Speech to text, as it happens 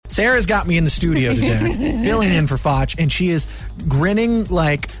Sarah's got me in the studio today, filling in for Fotsch, and she is grinning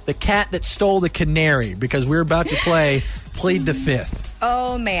like the cat that stole the canary because we're about to play Plead the Fifth.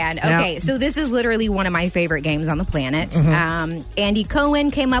 Oh, man. Okay, so this is literally one of my favorite games on the planet. Andy Cohen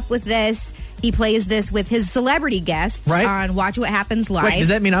came up with this. He plays this with his celebrity guests on Watch What Happens Live. Wait, does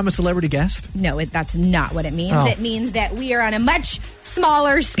that mean I'm a celebrity guest? No, that's not what it means. It means that we are on a much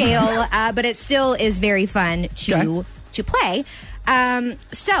smaller scale, but it still is very fun to play.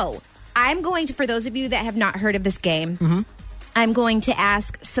 So I'm going to, for those of you that have not heard of this game, I'm going to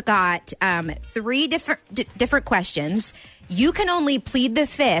ask Scott three different questions. You can only plead the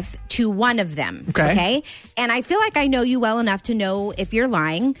fifth to one of them. Okay. And I feel like I know you well enough to know if you're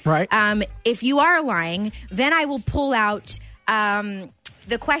lying. Right. If you are lying, then I will pull out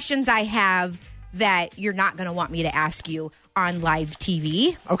the questions I have that you're not going to want me to ask you on live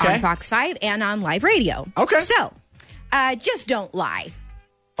TV, on Fox 5, and on live radio. Okay. So, just don't lie.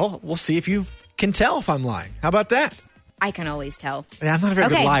 Oh, we'll see if you can tell if I'm lying. How about that? I can always tell. Yeah, I'm not a very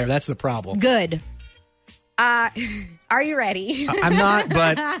good liar. That's the problem. Good. Are you ready? I'm not,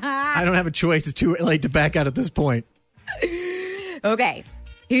 but I don't have a choice. It's too late to back out at this point. Okay.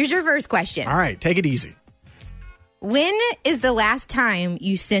 Here's your first question. All right. Take it easy. When is the last time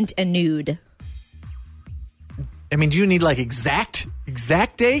you sent a nude? I mean, do you need like exact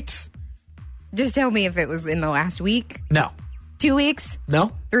dates? Just tell me if it was in the last week. No. 2 weeks?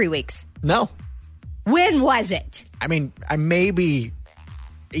 No. 3 weeks? No. When was it? I mean, maybe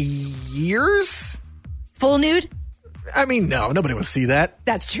years? Full nude? I mean, no. Nobody will see that.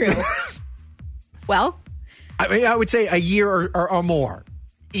 That's true. Well? I mean, I would say a year or more.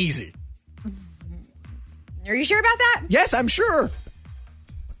 Easy. Are you sure about that? Yes, I'm sure.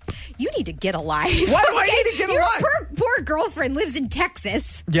 You need to get a life. Why do I need to get a life? Your poor girlfriend lives in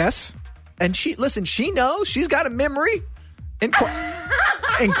Texas. Yes. And she knows. She's got a memory. And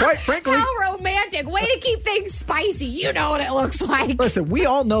quite frankly... How romantic. Way to keep things spicy. You know what it looks like. Listen, we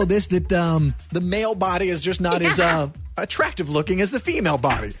all know this, that the male body is just not as attractive looking as the female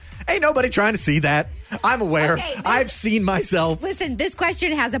body. Ain't nobody trying to see that. I'm aware. I've seen myself. Listen, this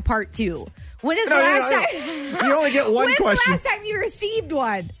question has a part 2. When is the last time... You only get one question. When's the last time you received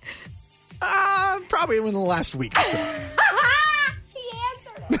one? Probably in the last week or so. He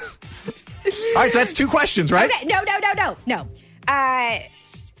answered it. All right, so that's 2 questions, right? Okay, no.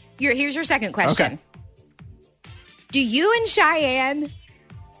 Here's your second question. Okay. Do you and Cheyenne,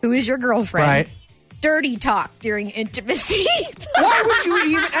 who is your girlfriend, dirty talk during intimacy? Why would you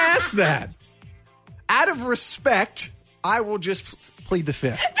even ask that? Out of respect, I will just plead the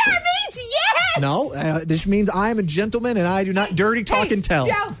fifth. That means yes! No, this means I am a gentleman and I do not dirty talk and tell.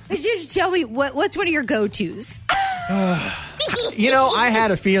 No, just tell me, what's one of your go-tos? You know, I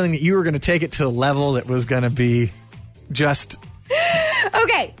had a feeling that you were going to take it to a level that was going to be just...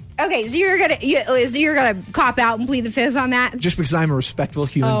 Okay, so you're gonna cop out and plead the fifth on that? Just because I'm a respectful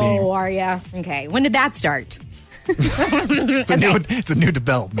human being. Oh, are you? Okay, when did that start? It's a new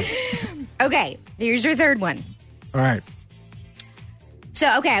development. Okay, here's your third one. All right. So,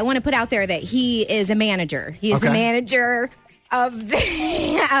 I want to put out there that he is a manager. He is the manager of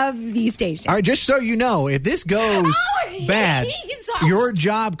the station. All right, just so you know, if this goes bad, your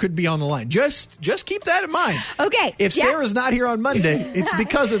job could be on the line. Just keep that in mind. Okay. If Sarah's not here on Monday, it's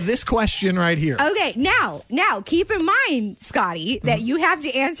because of this question right here. Okay, now keep in mind, Scotty, that you have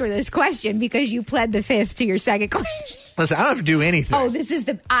to answer this question because you pled the fifth to your second question. Listen, I don't have to do anything. Oh,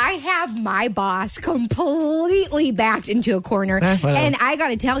 I have my boss completely backed into a corner, and I got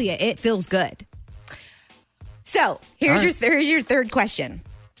to tell you, it feels good. So, here's your third question.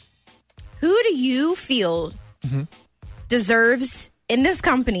 Who do you feel deserves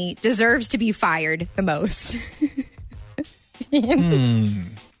to be fired the most?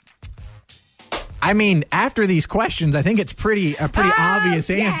 I mean, after these questions, I think it's a pretty obvious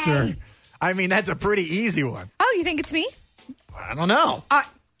answer. I mean, that's a pretty easy one. Oh, you think it's me? I don't know.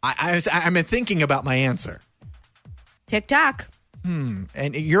 I'm thinking about my answer. TikTok.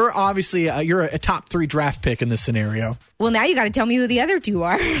 And you're obviously you're a top 3 draft pick in this scenario. Well, now you got to tell me who the other 2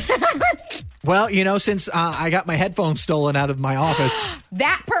 are. Well, you know, since I got my headphones stolen out of my office,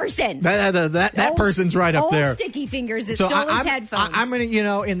 that person, that person's right up there. Sticky fingers that stole his headphones. I'm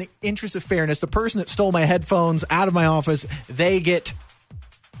gonna, in the interest of fairness, the person that stole my headphones out of my office, they get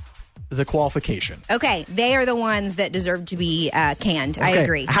the qualification. Okay, they are the ones that deserve to be canned. Okay. I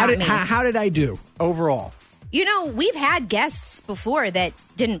agree. How did I do overall? You know, we've had guests before that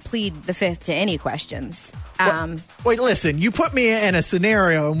didn't plead the fifth to any questions. Wait, listen, you put me in a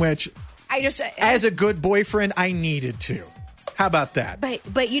scenario in which I just... as a good boyfriend, I needed to. How about that?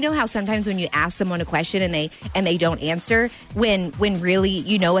 But you know how sometimes when you ask someone a question and they don't answer, when really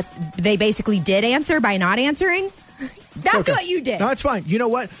you know what they basically did answer by not answering? That's what you did. No, it's fine. You know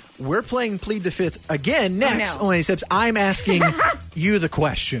what? We're playing Plead the Fifth again next. Only except I'm asking you the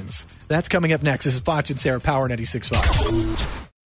questions. That's coming up next. This is Fotsch and Sarah, Power 96.5.